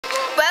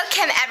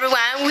Welcome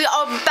everyone, we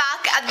are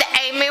back at the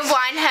Amy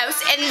Winehouse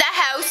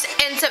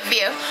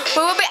interview.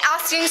 We will be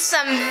asking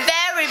some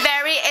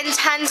very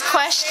intense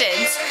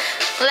questions.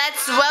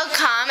 Let's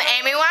welcome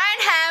Amy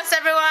Winehouse,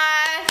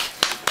 everyone.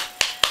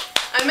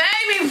 I'm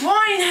Amy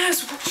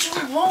Winehouse, what do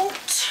you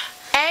want?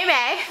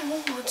 Amy.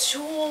 What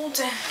you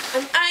want?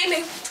 I'm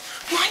Amy.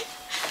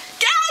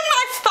 Get out of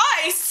my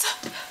face!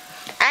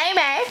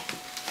 Amy.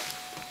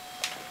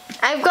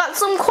 I've got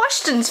some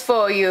questions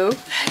for you.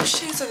 Whose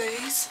shoes are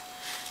these?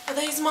 Are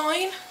these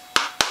mine?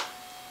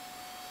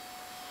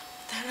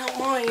 They're not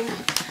mine.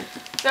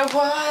 No,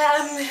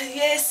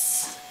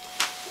 yes.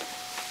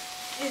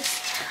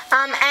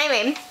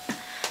 Amy.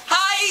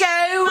 Hi,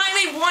 So,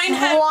 Amy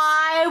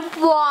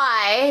Winehouse.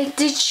 why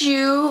did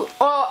you,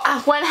 or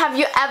when have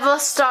you ever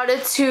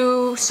started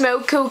to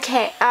smoke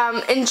cocaine,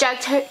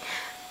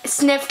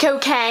 sniff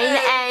cocaine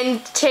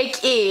and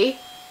take E?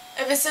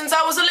 Ever since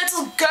I was a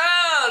little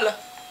girl.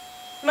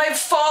 My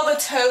father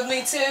told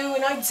me to,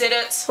 and I did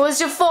it. Was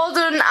your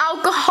father an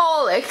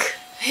alcoholic?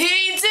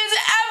 He did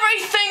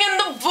everything in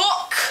the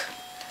book.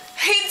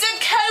 He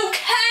did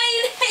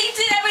cocaine. He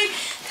did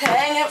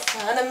everything in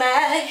front of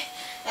me.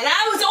 And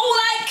I was all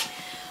like,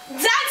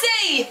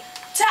 Daddy,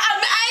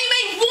 I'm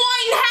Amy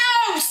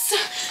Winehouse.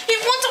 You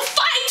want to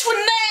fight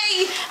with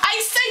me?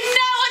 I say,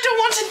 no, I don't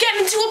want to get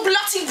into a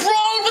bloody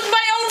brawl with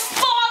my own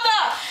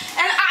father.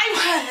 And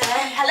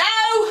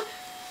hello?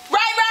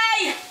 Ray.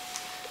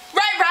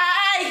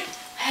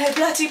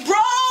 Bloody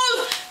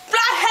brawl!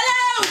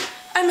 Hello!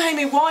 I'm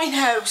Amy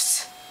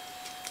Winehouse.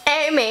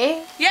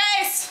 Amy?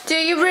 Yes? Do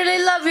you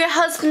really love your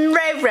husband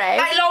Ray Ray?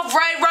 I love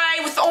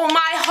Ray with all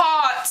my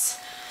heart.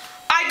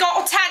 I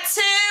got a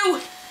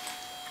tattoo.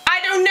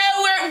 I don't know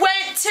where it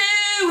went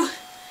to.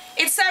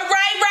 It's a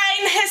Ray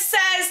and it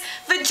says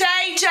the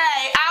JJ.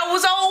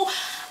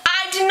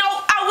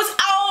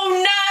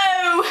 Oh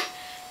no!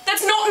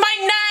 That's not my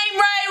name,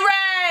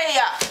 Ray.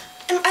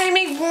 I'm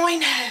Amy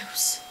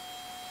Winehouse.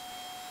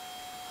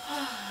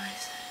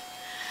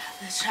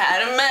 Try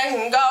to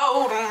make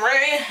golden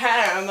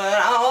rehab, but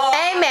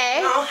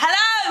Amy?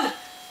 Hello?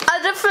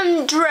 Other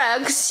from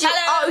drugs, you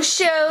Hello?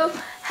 also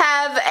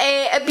have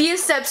an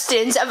abuse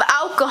substance of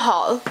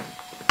alcohol.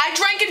 I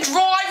drank and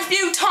drive a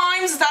few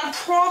times, is that a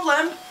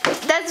problem?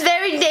 That's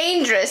very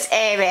dangerous,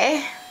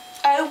 Amy.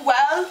 Oh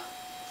well,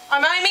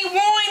 I'm Amy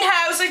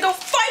Winehouse, they don't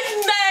fight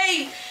with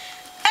me!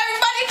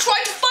 Everybody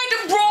tried to fight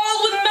a brawl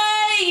with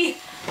me!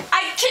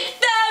 I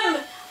kicked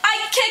them! I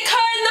kick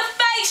her in the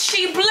face,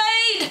 she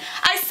bleed!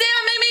 I say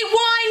I'm Amy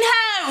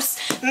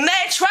Winehouse! And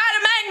they try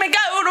to make me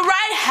go to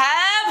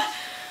rehab!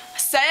 I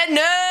said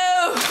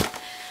no!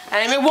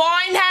 Amy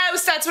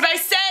Winehouse, that's what I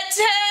said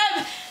to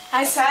him!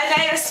 I said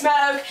I need a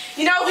smoke.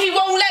 You know, he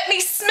won't let me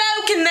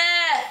smoke in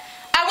there!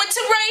 I went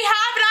to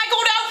rehab and I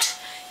got out!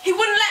 He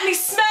wouldn't let me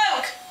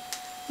smoke!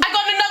 I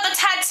got another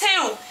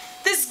tattoo!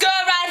 This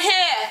girl right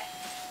here!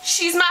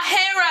 She's my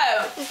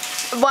hero!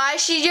 Why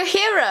is she your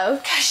hero?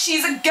 'Cause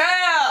she's a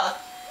girl!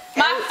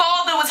 My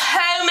father was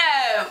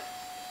homo!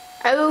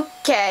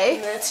 Okay.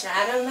 Let's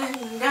try to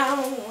make me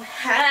go.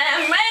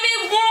 Amy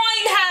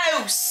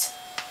Winehouse!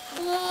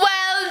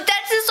 Well,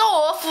 that is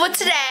all for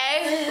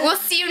today. We'll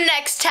see you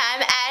next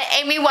time at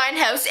Amy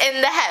Winehouse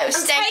in the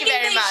house. Thank you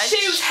very much.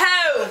 Taking these shoes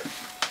home.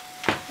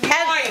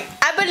 Mine.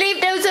 I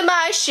believe those are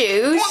my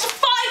shoes. You want to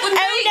fight with me?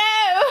 Oh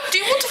no! Do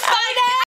you want to fight